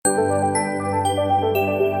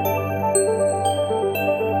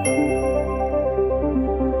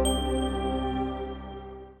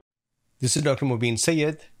This is Dr. Mubin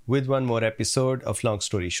Sayed with one more episode of Long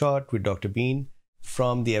Story Short with DrBeen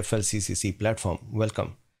from the FLCCC platform.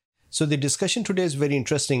 Welcome. So the discussion today is very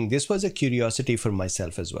interesting. This was a curiosity for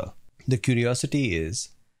myself as well. The curiosity is,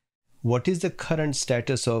 what is the current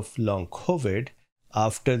status of long COVID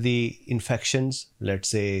after the infections, let's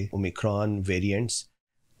say Omicron variants,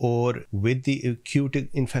 or with the acute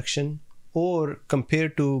infection, or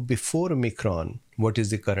compared to before Omicron, what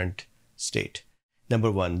is the current state?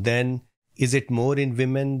 Number one. Then, is it more in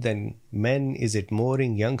women than men? Is it more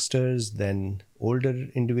in youngsters than older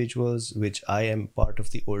individuals, which I am part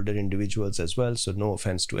of the older individuals as well, so no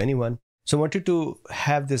offense to anyone. So I wanted to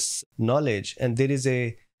have this knowledge, and there is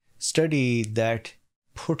a study that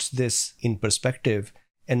puts this in perspective.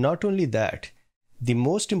 And not only that, the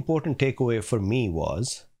most important takeaway for me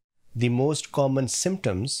was the most common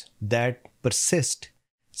symptoms that persist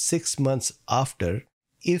 6 months after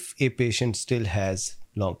if a patient still has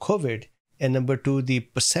long COVID. And number two, the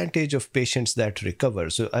percentage of patients that recover.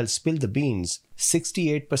 So I'll spill the beans.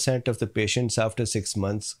 68% of the patients after 6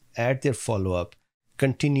 months at their follow-up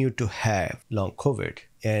continue to have long COVID.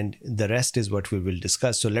 And the rest is what we will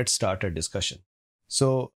discuss. So let's start our discussion.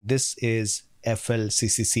 So this is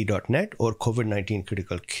flccc.net or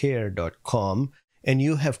covid19criticalcare.com. And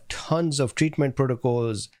you have tons of treatment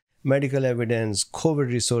protocols, medical evidence, COVID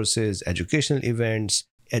resources, educational events,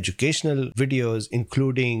 educational videos,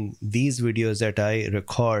 including these videos that I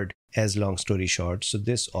record as Long Story Short. So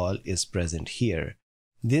this all is present here.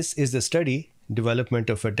 This is the study, development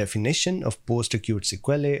of a definition of post-acute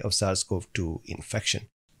sequelae of SARS-CoV-2 infection.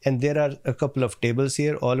 And there are a couple of tables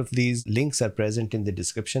here. All of these links are present in the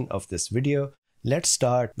description of this video. Let's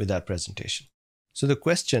start with our presentation. So the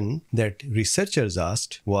question that researchers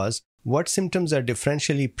asked was, what symptoms are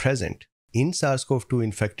differentially present in SARS-CoV-2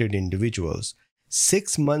 infected individuals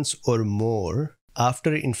 6 months or more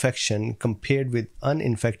after infection compared with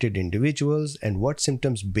uninfected individuals, and what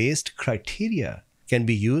symptoms-based criteria can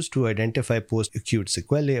be used to identify post-acute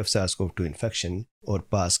sequelae of SARS-CoV-2 infection or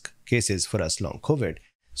past cases for us long COVID.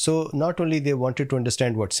 So not only they wanted to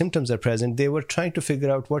understand what symptoms are present, they were trying to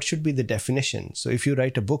figure out what should be the definition. So if you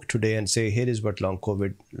write a book today and say, here is what long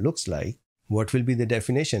COVID looks like, what will be the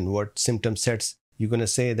definition? What symptom sets? You're going to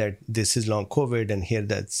say that this is long COVID, and here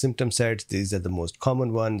the symptom sets, these are the most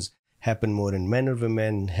common ones, happen more in men or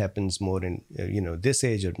women, happens more in, this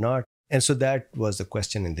age or not. And so that was the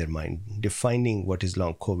question in their mind, defining what is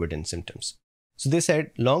long COVID and symptoms. So they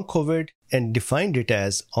said long COVID and defined it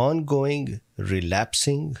as ongoing,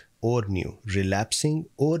 relapsing or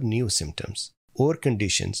new symptoms or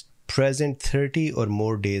conditions present 30 or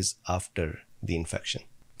more days after the infection.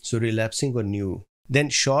 So relapsing or new. Then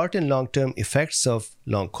short and long-term effects of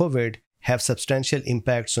long COVID have substantial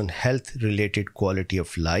impacts on health-related quality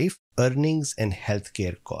of life, earnings, and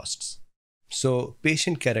healthcare costs. So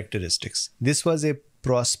patient characteristics. This was a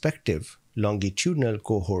prospective longitudinal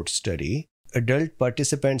cohort study. Adult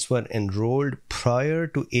participants were enrolled prior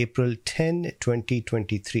to April 10,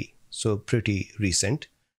 2023, so pretty recent.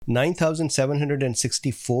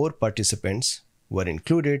 9,764 participants were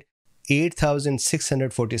included.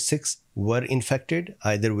 8,646 were infected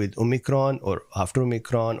either with Omicron or after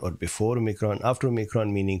Omicron or before Omicron. After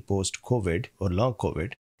Omicron meaning post-COVID or long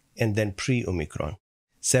COVID, and then pre-Omicron.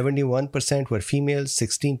 71% were females,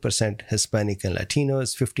 16% Hispanic and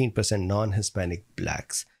Latinos, 15% non-Hispanic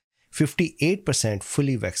blacks. 58%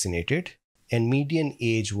 fully vaccinated, and median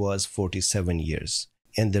age was 47 years,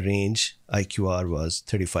 and the range IQR was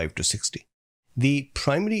 35 to 60. The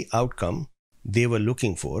primary outcome they were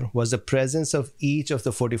looking for was the presence of each of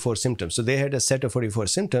the 44 symptoms. So they had a set of 44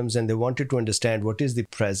 symptoms, and they wanted to understand what is the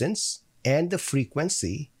presence and the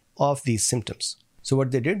frequency of these symptoms. So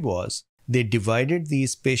what they did was they divided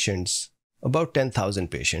these patients, about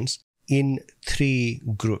 10,000 patients, in 3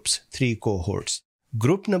 groups, 3 cohorts.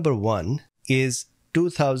 Group number 1 is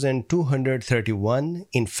 2,231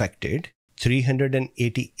 infected,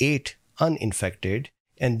 388 uninfected,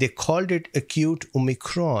 and they called it acute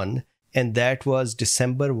Omicron, and that was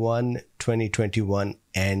December 1, 2021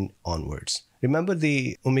 and onwards. Remember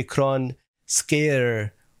the Omicron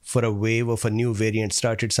scare for a wave of a new variant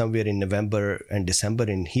started somewhere in November and December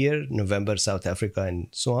in here, November, South Africa, and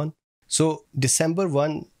so on. So December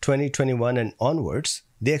 1, 2021 and onwards,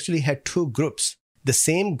 they actually had 2 groups. The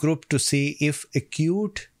same group to see if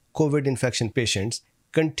acute COVID infection patients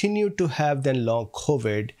continued to have then long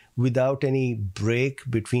COVID without any break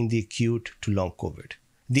between the acute to long COVID.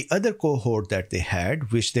 The other cohort that they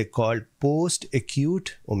had, which they called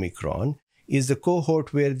post-acute Omicron, is the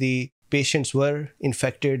cohort where the patients were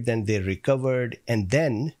infected, then they recovered, and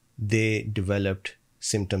then they developed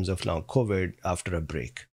symptoms of long COVID after a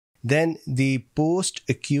break. Then the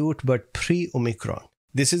post-acute but pre-Omicron.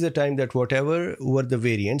 This is a time that whatever were the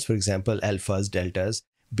variants, for example, alphas, deltas,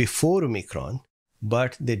 before Omicron,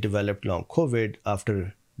 but they developed long COVID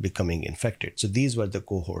after becoming infected. So these were the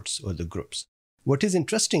cohorts or the groups. What is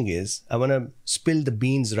interesting is, I want to spill the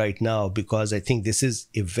beans right now because I think this is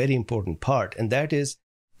a very important part, and that is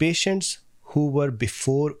patients who were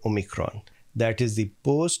before Omicron, that is the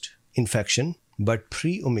post-infection but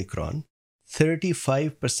pre-Omicron,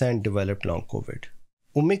 35% developed long COVID.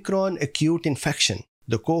 Omicron acute infection,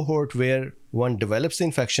 the cohort where one develops the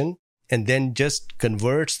infection and then just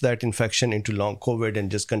converts that infection into long COVID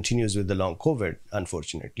and just continues with the long COVID,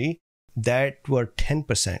 unfortunately, that were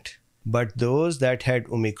 10%. But those that had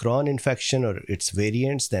Omicron infection or its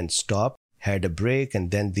variants then stopped, had a break,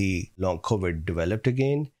 and then the long COVID developed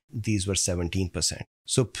again, these were 17%.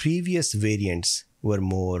 So previous variants were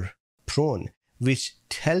more prone, which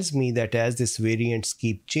tells me that as these variants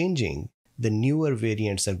keep changing, the newer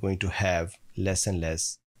variants are going to have less and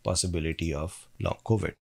less possibility of long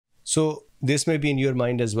COVID. So this may be in your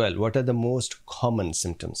mind as well. What are the most common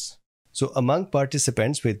symptoms? So among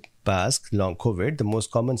participants with past long COVID, the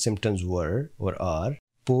most common symptoms were or are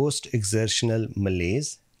post-exertional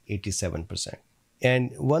malaise, 87%.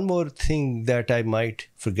 And one more thing that I might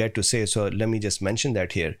forget to say, so let me just mention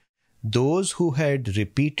that here. Those who had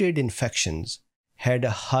repeated infections had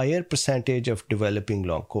a higher percentage of developing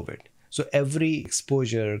long COVID. So every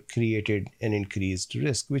exposure created an increased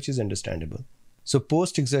risk, which is understandable. So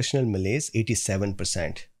post-exertional malaise,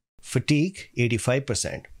 87%. Fatigue,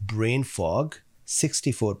 85%. Brain fog,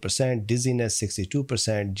 64%. Dizziness,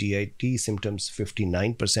 62%. GIT symptoms,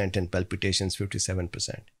 59%. And palpitations,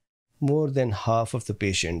 57%. More than half of the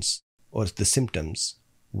patients or the symptoms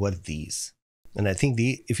were these. And I think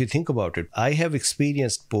if you think about it, I have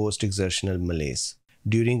experienced post-exertional malaise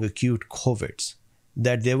during acute COVIDs,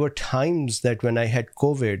 that there were times that when I had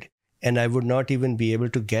COVID and I would not even be able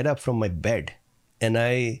to get up from my bed. And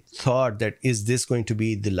I thought that, is this going to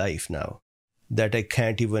be the life now? That I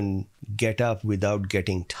can't even get up without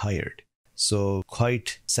getting tired. So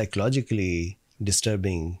quite psychologically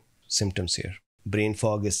disturbing symptoms here. Brain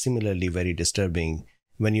fog is similarly very disturbing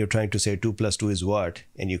when you're trying to say 2 plus 2 is what,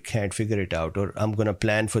 and you can't figure it out. Or I'm going to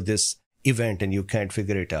plan for this event and you can't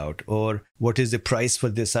figure it out. Or what is the price for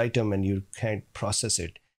this item and you can't process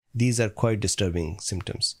it. These are quite disturbing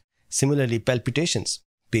symptoms. Similarly, palpitations.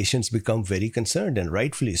 Patients become very concerned, and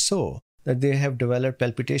rightfully so, that they have developed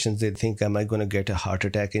palpitations. They think, am I going to get a heart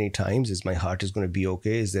attack any time? Is my heart is going to be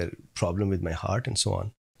okay? Is there a problem with my heart? And so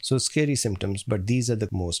on. So scary symptoms, but these are the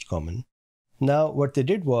most common. Now, what they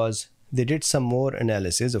did was, they did some more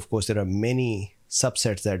analysis. Of course, there are many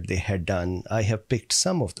subsets that they had done. I have picked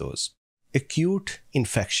some of those. Acute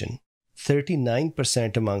infection,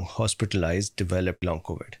 39% among hospitalized developed long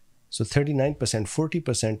COVID. So 39%,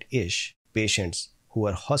 40%-ish patients who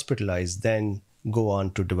are hospitalized then go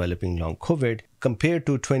on to developing long COVID, compared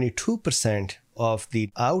to 22% of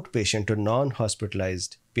the outpatient or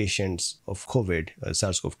non-hospitalized patients of COVID,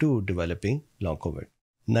 SARS-CoV-2, developing long COVID.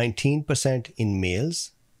 19% in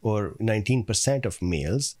males, or 19% of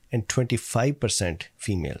males, and 25%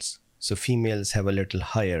 females. So females have a little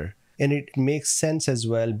higher. And it makes sense as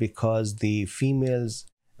well because the females'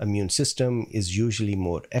 immune system is usually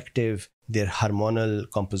more active. Their hormonal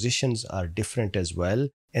compositions are different as well.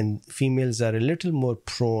 And females are a little more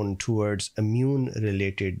prone towards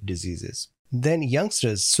immune-related diseases. Then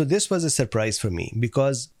youngsters. So this was a surprise for me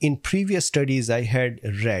because in previous studies I had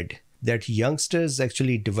read that youngsters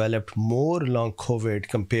actually developed more long COVID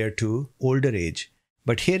compared to older age.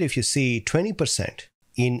 But here if you see 20%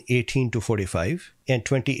 in 18 to 45 and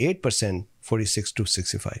 28% 46 to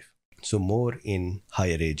 65. So more in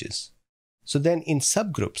higher ages. So then in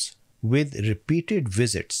subgroups with repeated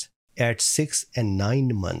visits at 6 and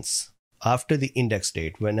 9 months after the index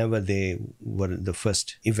date, whenever they were the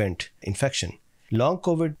first event infection, long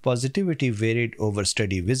COVID positivity varied over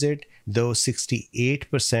study visit, though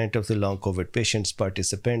 68% of the long COVID patients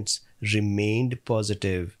participants remained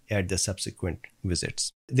positive at the subsequent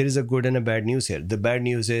visits. There is a good and a bad news here. The bad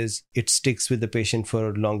news is it sticks with the patient for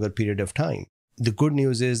a longer period of time. The good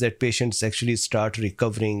news is that patients actually start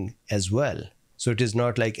recovering as well. So it is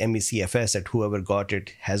not like ME/CFS that whoever got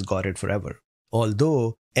it has got it forever.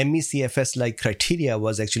 Although ME/CFS-like criteria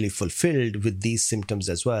was actually fulfilled with these symptoms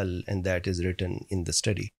as well, and that is written in the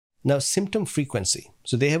study. Now, symptom frequency.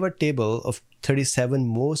 So they have a table of 37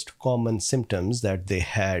 most common symptoms that they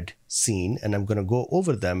had seen, and I'm going to go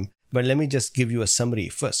over them, but let me just give you a summary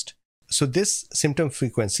first. So this symptom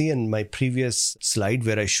frequency, in my previous slide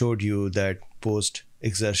where I showed you that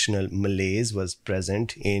post-exertional malaise was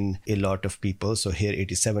present in a lot of people. So here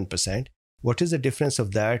 87%. What is the difference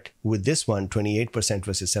of that with this one, 28%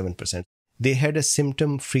 versus 7%? They had a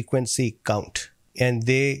symptom frequency count, and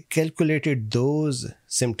they calculated those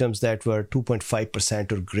symptoms that were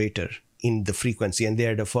 2.5% or greater in the frequency, and they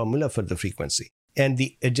had a formula for the frequency. And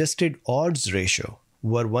the adjusted odds ratio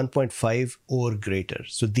were 1.5 or greater.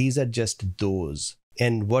 So these are just those.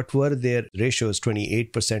 And what were their ratios?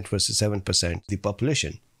 28% versus 7%, the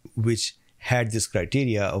population, which had this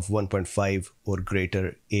criteria of 1.5 or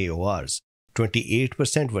greater AORs.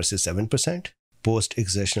 28% versus 7%,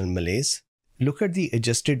 post-exertional malaise. Look at the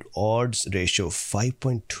adjusted odds ratio,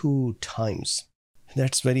 5.2 times.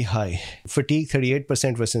 That's very high. Fatigue,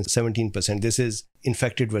 38% versus 17%. This is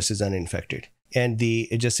infected versus uninfected. And the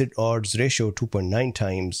adjusted odds ratio, 2.9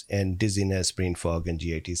 times, and dizziness, brain fog, and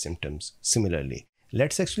GIT symptoms similarly.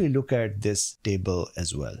 Let's actually look at this table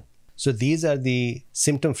as well. So these are the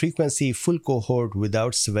symptom frequency full cohort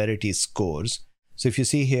without severity scores. So if you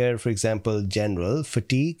see here, for example, general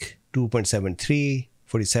fatigue, 2.73,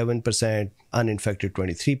 47%, uninfected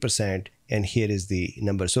 23%, and here is the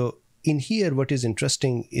number. So in here, what is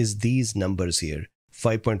interesting is these numbers here,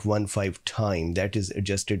 5.15 time, that is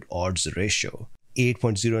adjusted odds ratio,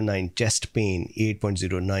 8.09 chest pain,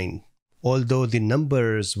 8.09. Although the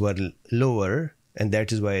numbers were lower, and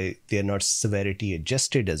that is why they are not severity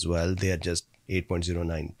adjusted as well, they are just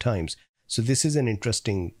 8.09 times. So this is an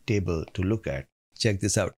interesting table to look at. Check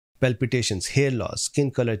this out. Palpitations, hair loss,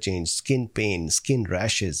 skin color change, skin pain, skin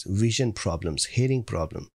rashes, vision problems, hearing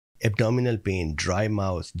problem, abdominal pain, dry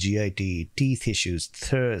mouth, GIT, teeth issues,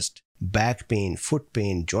 thirst, back pain, foot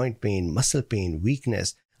pain, joint pain, muscle pain,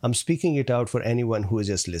 weakness. I'm speaking it out for anyone who is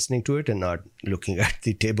just listening to it and not looking at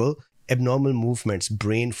the table. Abnormal movements,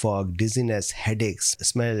 brain fog, dizziness, headaches,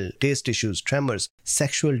 smell, taste issues, tremors,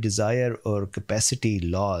 sexual desire or capacity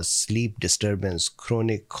loss, sleep disturbance,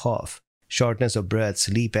 chronic cough, shortness of breath,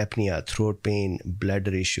 sleep apnea, throat pain,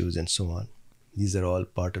 bladder issues, and so on. These are all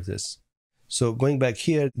part of this. So going back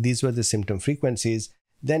here, these were the symptom frequencies.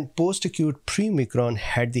 Then post-acute pre-Omicron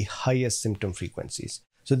had the highest symptom frequencies.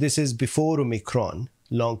 So this is before Omicron,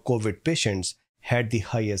 long COVID patients had the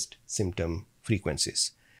highest symptom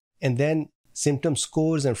frequencies. And then symptom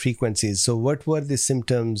scores and frequencies. So what were the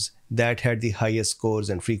symptoms that had the highest scores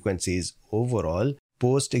and frequencies overall?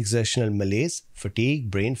 Post-exertional malaise,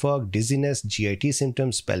 fatigue, brain fog, dizziness, GIT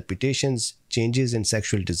symptoms, palpitations, changes in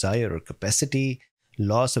sexual desire or capacity,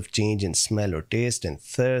 loss of change in smell or taste and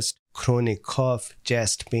thirst, chronic cough,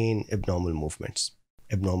 chest pain, abnormal movements,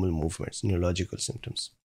 neurological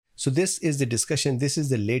symptoms. So this is the discussion. This is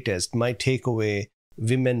the latest. My takeaway,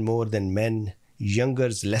 women more than men,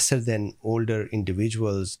 youngers lesser than older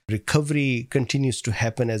individuals. Recovery continues to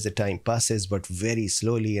happen as the time passes, but very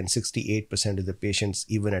slowly, and 68% of the patients,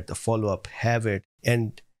 even at the follow-up, have it.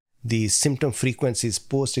 And the symptom frequencies,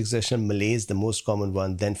 post-exertional malaise, the most common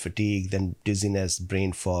one, then fatigue, then dizziness,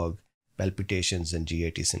 brain fog, palpitations, and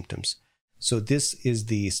GIT symptoms. So this is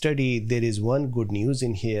the study. There is one good news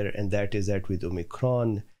in here, and that is that with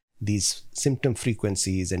Omicron, these symptom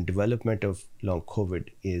frequencies and development of long COVID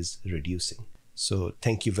is reducing. So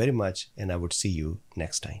thank you very much, and I would see you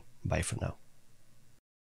next time. Bye for now.